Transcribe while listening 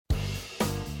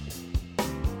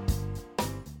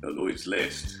the Lloyd's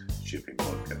List shipping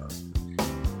podcast.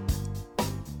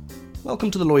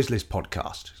 Welcome to the Lloyd's List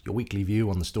podcast, your weekly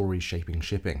view on the stories shaping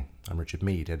shipping. I'm Richard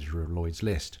Mead, editor of Lloyd's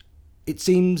List. It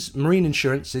seems marine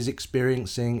insurance is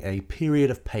experiencing a period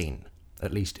of pain.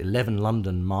 At least 11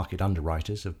 London market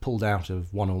underwriters have pulled out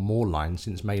of one or more lines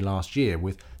since May last year,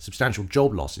 with substantial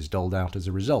job losses doled out as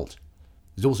a result.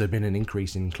 There's also been an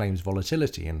increase in claims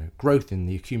volatility and growth in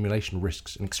the accumulation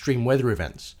risks and extreme weather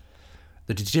events.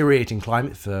 The deteriorating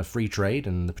climate for free trade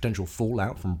and the potential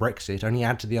fallout from Brexit only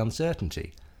add to the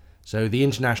uncertainty. So the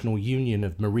International Union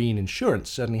of Marine Insurance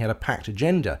certainly had a packed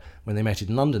agenda when they met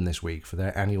in London this week for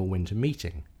their annual winter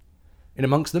meeting. In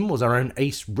amongst them was our own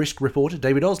ace risk reporter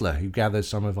David Osler, who gathered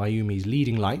some of IUMI's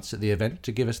leading lights at the event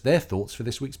to give us their thoughts for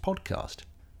this week's podcast.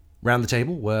 Round the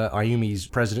table were IUMI's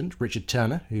president, Richard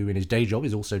Turner, who in his day job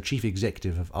is also chief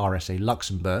executive of RSA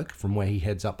Luxembourg, from where he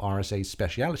heads up RSA's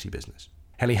speciality business.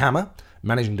 Heli Hammer,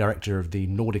 managing director of the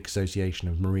Nordic Association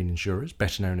of Marine Insurers,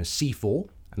 better known as C4,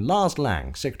 and Lars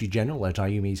Lang, Secretary General at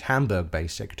IUMI's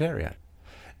Hamburg-based secretariat.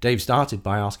 Dave started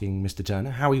by asking Mr. Turner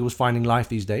how he was finding life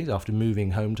these days after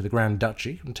moving home to the Grand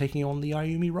Duchy and taking on the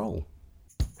IUMI role.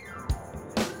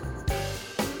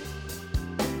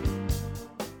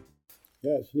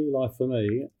 Yeah, it's a new life for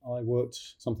me. I worked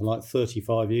something like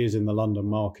 35 years in the London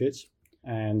market,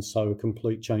 and so a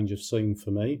complete change of scene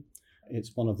for me.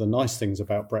 It's one of the nice things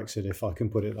about Brexit, if I can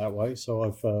put it that way. So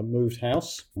I've moved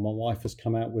house. My wife has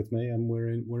come out with me, and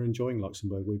we're enjoying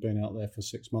Luxembourg. We've been out there for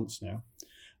 6 months now.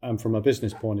 And from a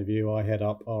business point of view, I head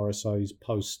up RSA's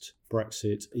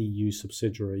post-Brexit EU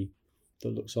subsidiary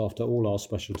that looks after all our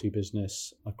specialty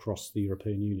business across the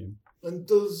European Union. And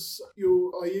does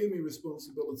your IUMI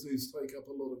responsibilities take up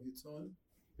a lot of your time?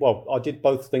 Well, I did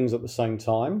both things at the same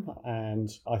time, and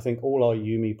I think all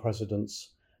IUMI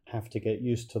presidents have to get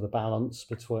used to the balance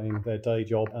between their day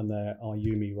job and their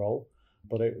IUMI role.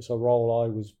 But it was a role I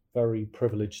was very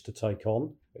privileged to take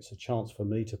on. It's a chance for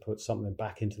me to put something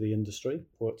back into the industry.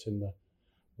 Worked in the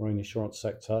marine insurance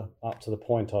sector up to the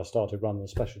point I started running the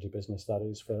specialty business, that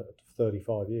is, for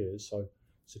 35 years. So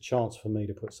it's a chance for me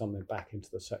to put something back into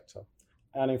the sector.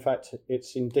 And in fact,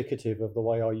 it's indicative of the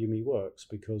way IUMI works,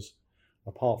 because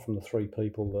apart from the 3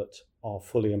 people that are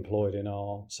fully employed in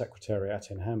our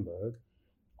secretariat in Hamburg,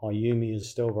 IUMI is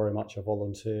still very much a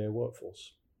volunteer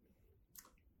workforce.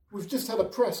 We've just had a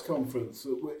press conference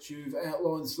at which you've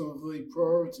outlined some of the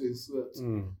priorities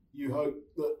that you hope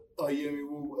that IUMI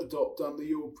will adopt under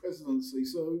your presidency.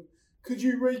 So could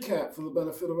you recap for the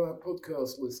benefit of our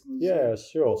podcast listeners? Yeah,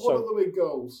 sure. What are the big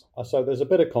goals? So there's a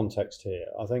bit of context here.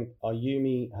 I think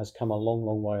IUMI has come a long,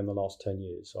 long way in the last 10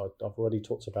 years. I've already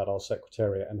talked about our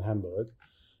secretariat in Hamburg.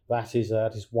 That is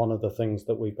one of the things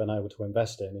that we've been able to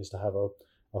invest in, is to have a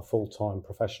full-time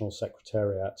professional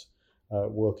secretariat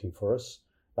working for us.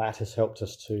 That has helped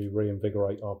us to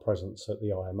reinvigorate our presence at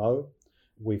the IMO.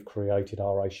 We've created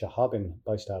our Asia Hub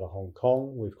based out of Hong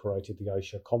Kong. We've created the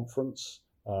Asia Conference,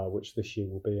 which this year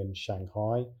will be in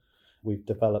Shanghai. We've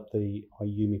developed the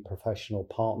IUMI professional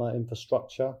partner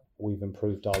infrastructure. We've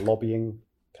improved our lobbying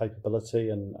capability,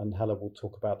 and Helen will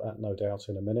talk about that no doubt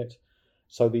in a minute.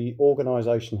 So the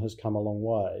organisation has come a long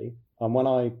way. And when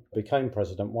I became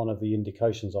president, one of the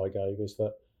indications I gave is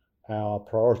that our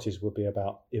priorities would be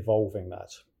about evolving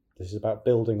that. This is about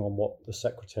building on what the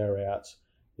Secretariat,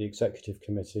 the Executive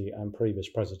Committee and previous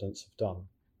presidents have done.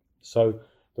 So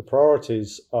the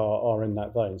priorities are in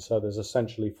that vein. So there's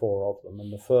essentially 4 of them.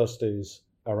 And the first is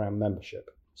around membership.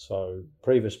 So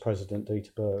previous President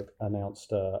Dieter Berg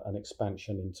announced an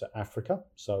expansion into Africa.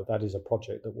 So that is a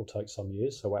project that will take some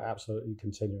years. So we're absolutely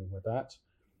continuing with that.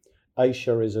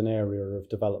 Asia is an area of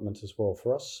development as well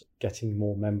for us, getting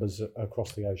more members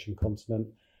across the Asian continent.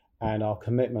 And our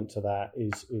commitment to that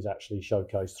is actually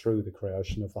showcased through the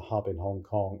creation of the hub in Hong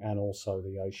Kong, and also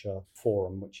the Asia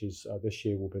Forum, which is this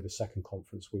year will be the second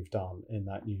conference we've done in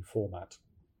that new format.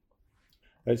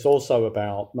 It's also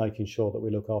about making sure that we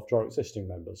look after our existing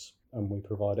members, and we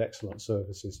provide excellent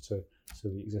services to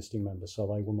the existing members, so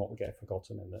they will not get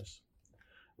forgotten in this.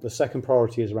 The second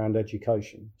priority is around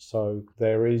education. So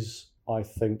there is, I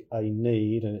think, a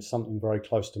need, and it's something very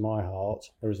close to my heart,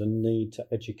 there is a need to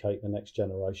educate the next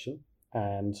generation.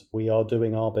 And we are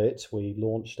doing our bit. We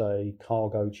launched a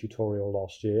cargo tutorial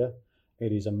last year.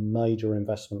 It is a major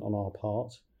investment on our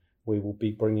part. We will be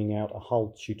bringing out a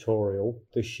hull tutorial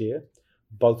this year.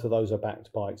 Both of those are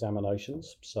backed by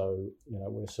examinations. So,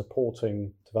 we're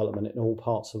supporting development in all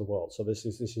parts of the world. So this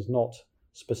is not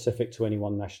specific to any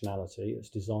one nationality. It's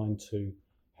designed to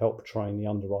help train the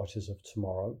underwriters of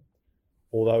tomorrow.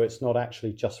 Although it's not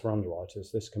actually just for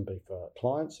underwriters. This can be for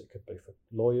clients, it could be for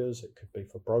lawyers, it could be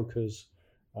for brokers,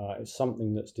 It's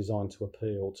something that's designed to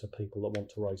appeal to people that want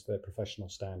to raise their professional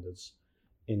standards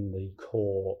in the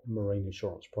core marine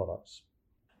insurance products.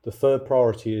 The third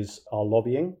priority is our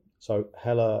lobbying. So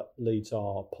Hella leads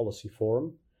our policy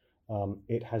forum.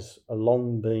 It has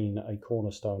long been a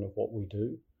cornerstone of what we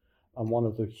do. And one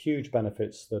of the huge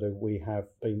benefits that we have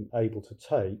been able to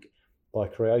take by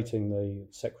creating the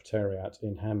Secretariat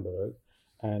in Hamburg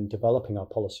and developing our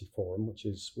policy forum, which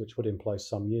put in place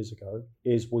some years ago,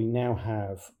 is we now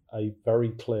have a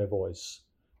very clear voice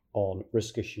on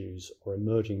risk issues or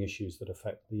emerging issues that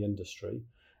affect the industry.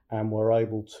 And we're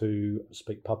able to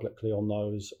speak publicly on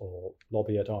those or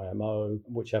lobby at IMO,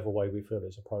 whichever way we feel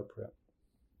is appropriate.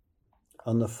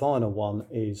 And the final one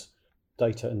is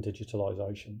data and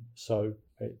digitalization. So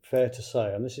it's fair to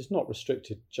say, and this is not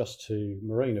restricted just to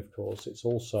marine, of course,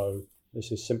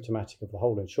 this is symptomatic of the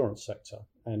whole insurance sector,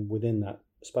 and within that,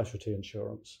 specialty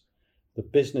insurance. The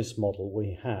business model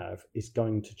we have is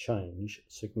going to change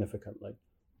significantly.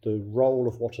 The role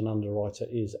of what an underwriter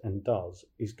is and does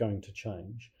is going to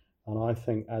change. And I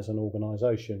think as an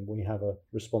organisation, we have a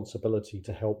responsibility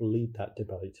to help lead that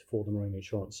debate for the marine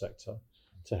insurance sector,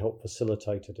 to help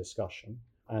facilitate a discussion.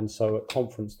 And so at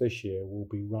conference this year, we'll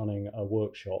be running a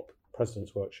workshop,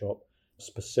 President's Workshop,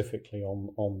 specifically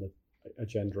on the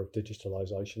agenda of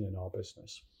digitalisation in our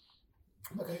business.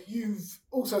 Okay, you've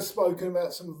also spoken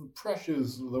about some of the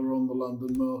pressures that are on the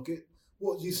London market.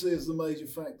 What do you see as the major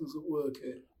factors at work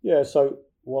here? Yeah, so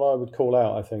what I would call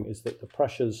out, I think, is that the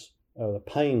pressures, the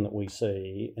pain that we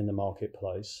see in the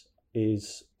marketplace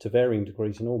is to varying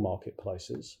degrees in all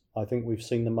marketplaces. I think we've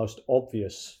seen the most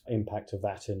obvious impact of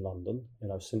that in London.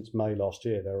 Since May last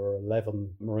year, there are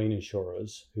 11 marine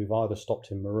insurers who've either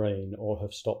stopped in marine or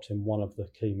have stopped in one of the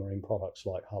key marine products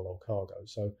like hull or cargo.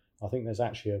 So I think there's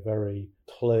actually a very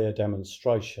clear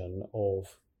demonstration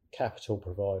of capital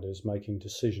providers making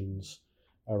decisions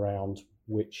around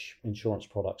which insurance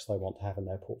products they want to have in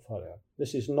their portfolio.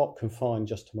 This is not confined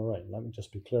just to marine. Let me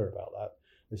just be clear about that.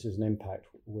 This is an impact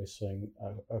we're seeing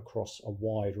across a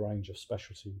wide range of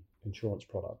specialty insurance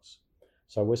products.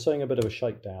 So we're seeing a bit of a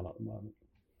shakedown at the moment.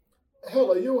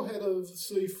 Hella, you're head of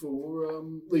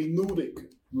CIFOR, the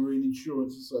Nordic Marine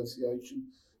Insurance Association.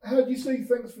 How do you see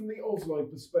things from the Oslo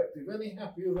perspective? Any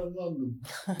happier than London?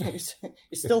 It's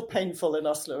still painful in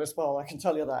Oslo as well, I can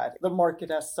tell you that. The market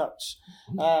as such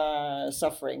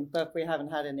suffering, but we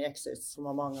haven't had any exits from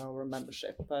among our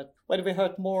membership. But whether we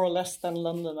hurt more or less than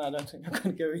London, I don't think I'm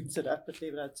going to go into that, but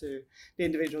leave that to the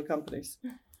individual companies.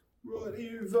 Right,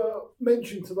 you've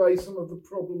mentioned today some of the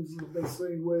problems that have been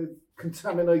seen with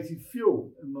contaminated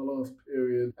fuel in the last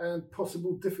period and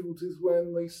possible difficulties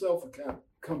when the sulphur cap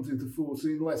comes into force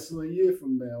in less than a year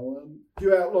from now. Do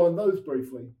you outline those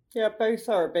briefly? Yeah, both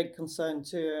are a big concern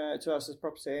to us as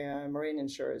property marine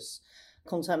insurers.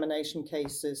 Contamination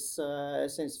cases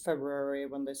since February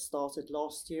when they started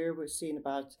last year, we've seen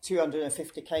about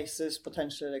 250 cases,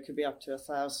 potentially there could be up to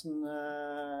 1,000,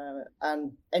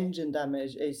 and engine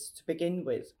damage is to begin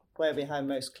with where we have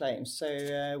most claims.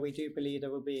 So we do believe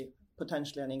there will be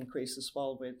potentially an increase as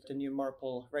well with the new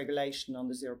MARPOL regulation on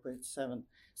the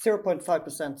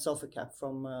 0.5% sulphur cap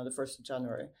from the 1st of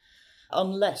January.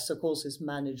 Unless, of course, it's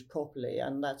managed properly,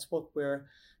 and that's what we're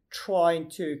trying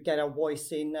to get our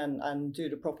voice in and do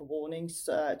the proper warnings,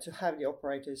 to have the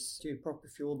operators do proper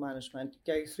fuel management,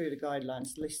 go through the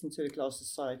guidelines, listen to the class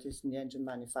societies and the engine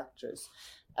manufacturers.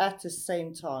 At the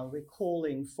same time, we're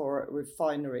calling for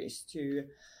refineries to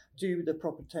do the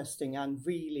proper testing and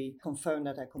really confirm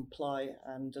that they comply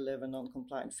and deliver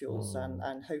non-compliant fuels,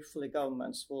 and hopefully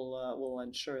governments will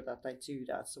ensure that they do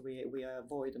that, so we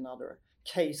avoid another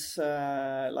case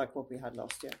like what we had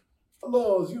last year.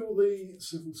 Lars, you're the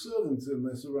civil servant in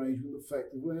this arrangement,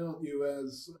 effectively, aren't you,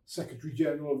 as Secretary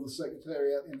General of the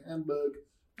Secretariat in Hamburg?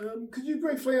 Could you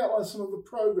briefly outline some of the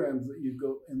programmes that you've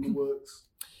got in the works?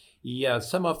 Yeah,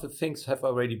 some of the things have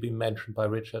already been mentioned by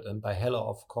Richard and by Hella,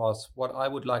 of course. What I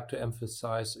would like to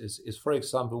emphasize is, for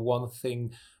example, one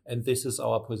thing, and this is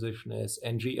our position as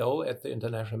NGO at the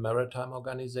International Maritime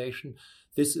Organization.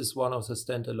 This is one of the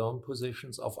standalone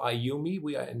positions of IUMI.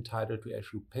 We are entitled to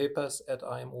issue papers at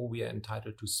IMO. We are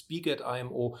entitled to speak at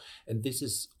IMO. And this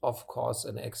is, of course,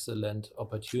 an excellent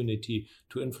opportunity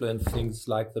to influence things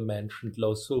like the mentioned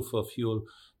low sulfur fuel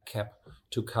cap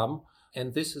to come.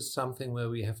 And this is something where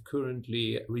we have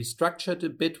currently restructured a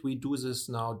bit. We do this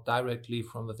now directly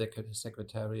from the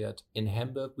Secretariat in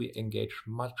Hamburg. We engage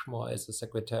much more as a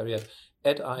Secretariat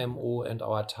at IMO, and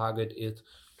our target is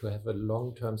to have a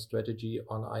long-term strategy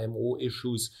on IMO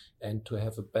issues and to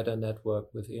have a better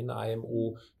network within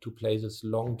IMO to play this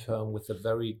long-term with a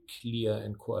very clear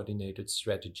and coordinated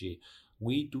strategy.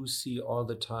 we do see all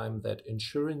the time that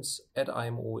insurance at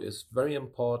IMO is very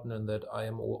important, and that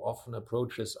IMO often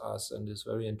approaches us and is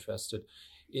very interested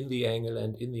in the angle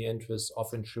and in the interests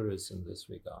of insurers in this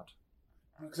regard.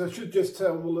 Because I should just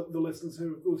tell the listeners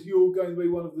here, of course, you're going to be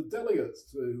one of the delegates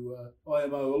to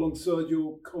IMO alongside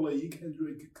your colleague,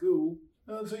 Hendrika Kuhl.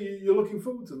 So you're looking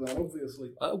forward to that,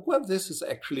 obviously. Well, this is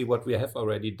actually what we have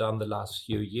already done the last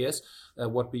few years.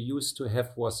 What we used to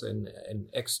have was an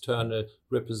external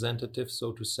representative,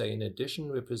 so to say, in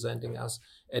addition, representing us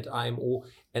at IMO.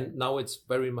 And now it's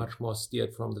very much more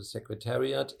steered from the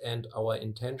Secretariat. And our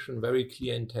intention, very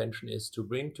clear intention, is to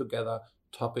bring together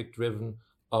topic-driven,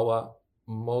 our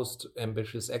most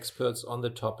ambitious experts on the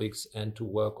topics, and to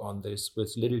work on this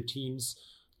with little teams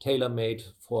tailor-made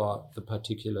for the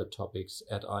particular topics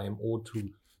at IMO to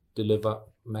deliver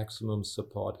maximum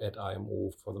support at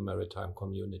IMO for the maritime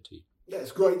community. Yeah,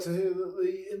 it's great to hear that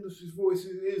the industry's voice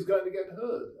is going to get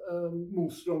heard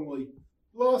more strongly.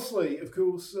 Lastly, of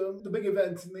course, the big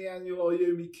event in the annual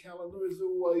IUMI calendar is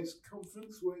always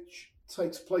conference, which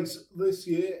takes place this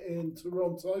year in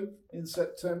Toronto in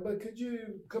September.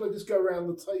 Could I just go around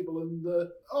the table and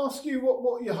ask you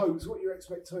what your hopes, what your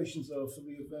expectations are for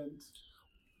the event?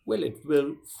 Well, it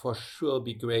will for sure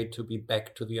be great to be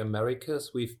back to the Americas.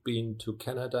 We've been to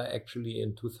Canada actually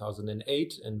in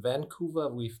 2008 in Vancouver.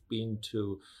 We've been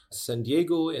to San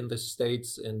Diego in the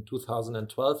States in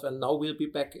 2012. And now we'll be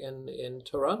back in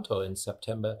Toronto in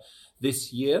September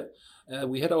this year.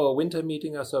 We had our winter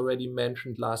meeting, as already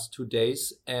mentioned, last 2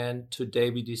 days. And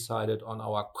today we decided on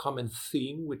our common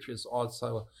theme, which is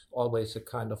also always a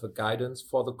kind of a guidance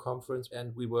for the conference.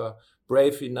 And we were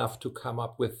brave enough to come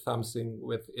up with something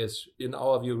which is, in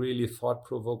our view, really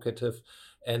thought-provocative.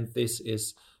 And this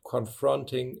is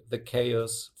confronting the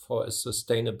chaos for a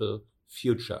sustainable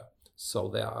future. So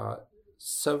there are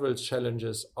several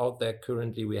challenges out there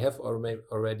currently. We have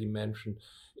already mentioned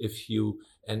a few.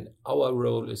 And our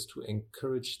role is to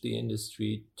encourage the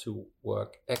industry to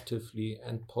work actively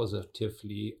and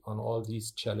positively on all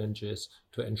these challenges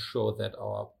to ensure that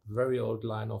our very old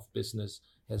line of business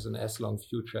has an as long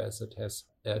future as it has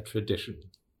a tradition.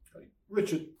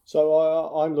 Richard?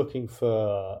 So I'm looking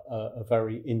for a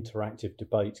very interactive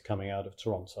debate coming out of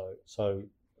Toronto. So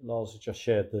Lars has just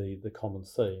shared the common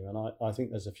theme, and I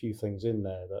think there's a few things in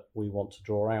there that we want to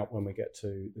draw out when we get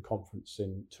to the conference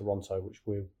in Toronto, which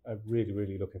we're really,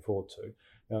 really looking forward to.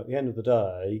 Now, at the end of the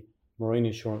day, marine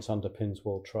insurance underpins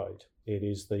world trade. It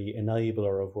is the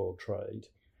enabler of world trade,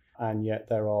 and yet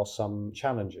there are some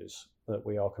challenges that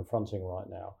we are confronting right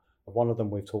now. One of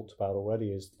them we've talked about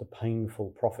already is the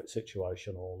painful profit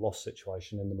situation or loss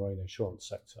situation in the marine insurance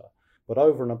sector. But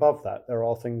over and above that, there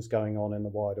are things going on in the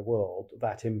wider world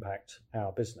that impact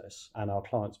our business and our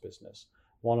clients' business.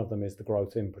 One of them is the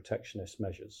growth in protectionist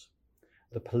measures.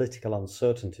 The political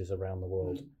uncertainties around the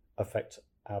world affect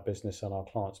our business and our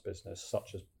clients' business,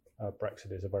 such as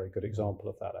Brexit is a very good example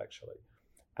of that, actually.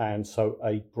 And so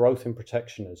a growth in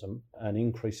protectionism, an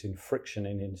increase in friction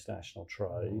in international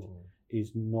trade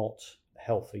is not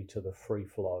healthy to the free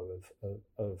flow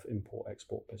of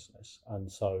import-export business.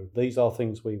 And so these are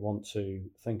things we want to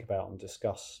think about and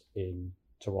discuss in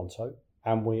Toronto.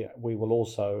 And we will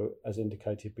also, as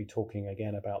indicated, be talking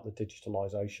again about the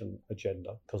digitalisation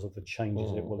agenda because of the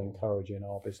changes it will encourage in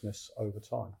our business over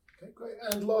time. Okay, great.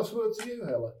 And last word to you,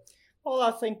 Helle. Well,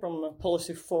 I think from a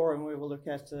policy forum, we will look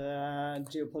at the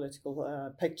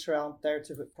geopolitical picture out there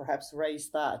to perhaps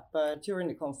raise that. But during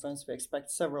the conference, we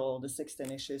expect several of the 16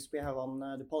 issues we have on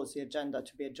the policy agenda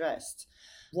to be addressed.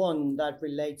 One that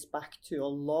relates back to a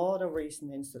lot of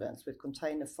recent incidents with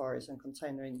container fires and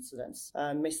container incidents.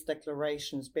 Missed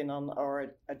declarations been on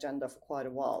our agenda for quite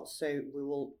a while. So we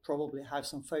will probably have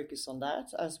some focus on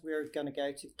that. As we're going to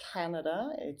go to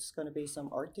Canada, it's going to be some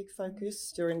Arctic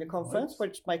focus during the conference,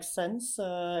 which makes sense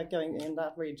going in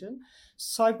that region.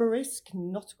 Cyber risk,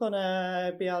 not going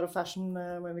to be out of fashion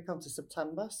when we come to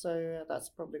September. So that's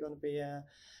probably going to be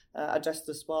addressed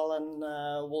as well,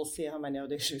 and we'll see how many of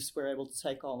the issues we're able to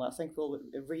take on. I think we'll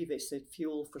revisit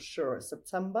fuel for sure.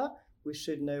 September, we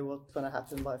should know what's going to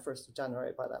happen by 1st of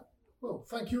January by then. Well,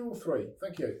 thank you all three.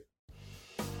 Thank you.